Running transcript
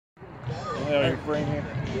Your brain here.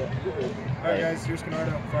 Yeah. All right, guys. Here's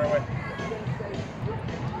Kenardo. Far away.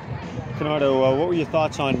 Kenardo, what were your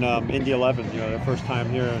thoughts on INDY 11? You know, their first time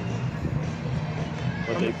here, and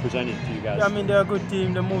what they presented to you guys. Yeah, I mean, they're a good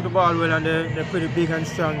team. They move the ball well, and they're pretty big and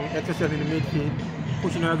strong, especially in the midfield,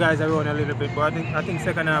 pushing our guys around a little bit. But I think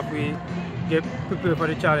second half we get prepared for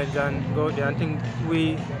the challenge and go out there. I think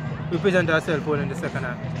we present ourselves well in the second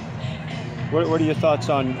half. What are your thoughts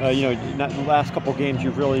on, you know, the last couple games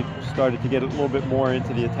you've really started to get a little bit more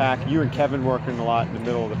into the attack? You and Kevin working a lot in the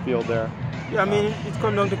middle of the field there. Yeah, I mean, it's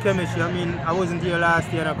come down to chemistry. I mean, I wasn't here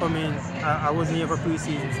last year and I come in, I wasn't here for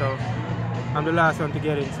pre-season, so I'm the last one to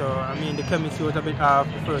get in. So, I mean, the chemistry was a bit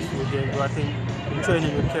off the first few games, but I think in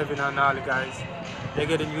training with Kevin and all the guys, they're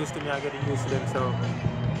getting used to me, I'm getting used to them. So,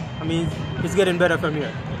 I mean, it's getting better from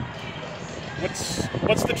here.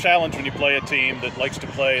 What's the challenge when you play a team that likes to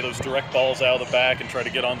play those direct balls out of the back and try to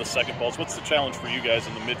get on the second balls? What's the challenge for you guys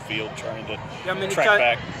in the midfield trying to track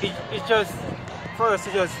back? It's just, for us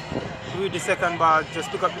to just read the second ball,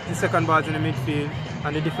 just pick up the second balls in the midfield,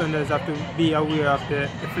 and the defenders have to be aware of the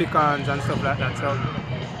flick-ons and stuff like that. So,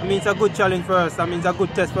 I mean, it's a good challenge for us. I mean, it's a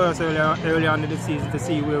good test for us early on in the season to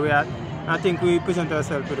see where we're at. And I think we present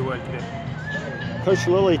ourselves pretty well today. Coach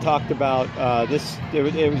Lilly talked about this.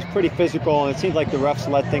 It was pretty physical, and it seemed like the refs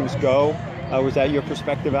let things go. Was that your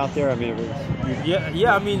perspective out there? I mean, it was.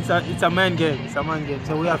 Yeah. I mean, it's a man game. It's a man game.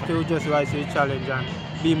 So we have to just rise to the challenge and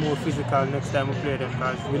be more physical next time we play them,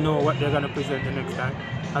 because we know what they're going to present the next time,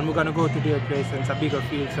 and we're going to go to their place, and it's a bigger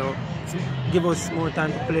field. So give us more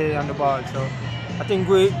time to play on the ball. So I think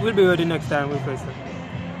we'll be ready next time we face them.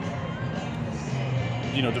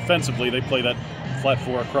 You know, defensively, they play that flat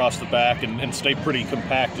four across the back and stay pretty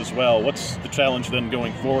compact as well. What's the challenge then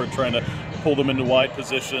going forward, trying to pull them into wide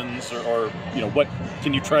positions, or you know, what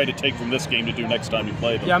can you try to take from this game to do next time you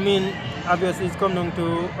play them? Yeah, I mean, obviously it's come down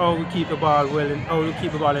to how we keep the ball well and how we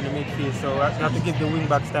keep the ball in the midfield. So we have to give the wing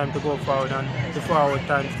backs time to go forward and the forward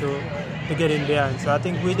times to get in behind. So I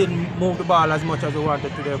think we didn't move the ball as much as we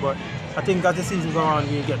wanted today, but I think as the season goes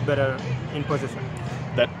on, we get better in possession.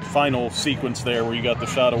 That final sequence there where you got the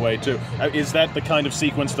shot away too, is that the kind of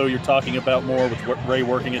sequence though you're talking about more, with Ray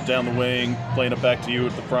working it down the wing, playing it back to you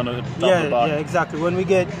at the front of the top of the box? Yeah, exactly. When we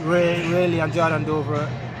get Ray and Jordan Dover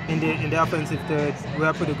in the offensive thirds, we're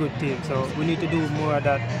a pretty good team. So we need to do more of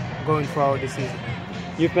that going forward this season.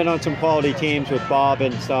 You've been on some quality teams with Bob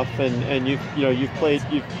and stuff, and you've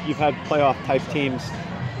had playoff type teams.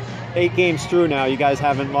 8 games through now, you guys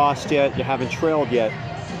haven't lost yet, you haven't trailed yet.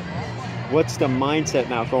 What's the mindset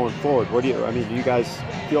now going forward? Do you guys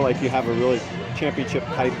feel like you have a really championship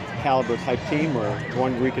type caliber type team, or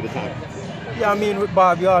one week at a time? Yeah, I mean, with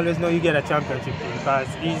Bob, you always know you get a championship team, because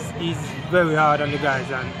he's very hard on the guys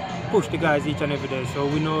and push the guys each and every day. So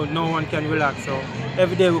we know no one can relax. So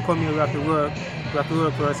every day we come here, we have to work. We have to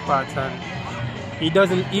work for our spots, and he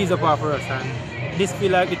doesn't ease up for us. And this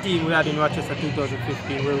feel like the team we had in Rochester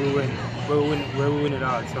 2015, where we win it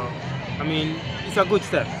all. So I mean, it's a good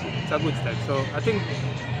step. It's a good step. So I think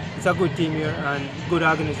it's a good team here and good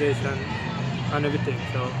organization and everything.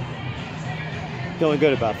 So feeling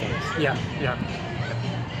good about things. Yeah.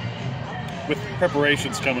 With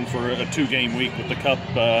preparations coming for a 2-game week with the Cup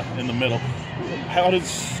in the middle,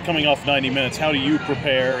 coming off 90 minutes, how do you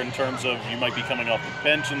prepare in terms of, you might be coming off the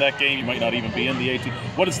bench in that game, you might not even be in the 18?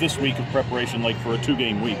 What is this week of preparation like for a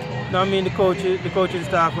 2-game week? No, I mean, the coaching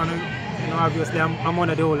staff, you know, obviously I'm one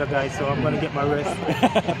of the older guys, so I'm going to get my rest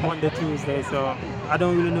Monday, Tuesday. So I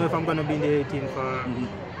don't really know if I'm going to be in the 18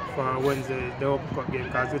 for Wednesday, the Open Cup game,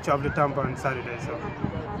 because we travel to Tampa on Saturday. So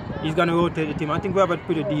he's going to rotate the team. I think we have a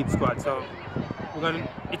pretty deep squad, so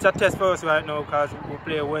it's a test for us right now, because we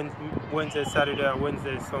play Wednesday, Saturday, or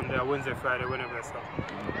Wednesday, Sunday, or Wednesday, Friday, whenever. So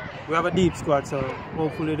we have a deep squad, so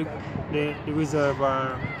hopefully the reserve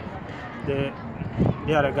or the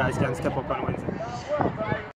other guys can step up on Wednesday.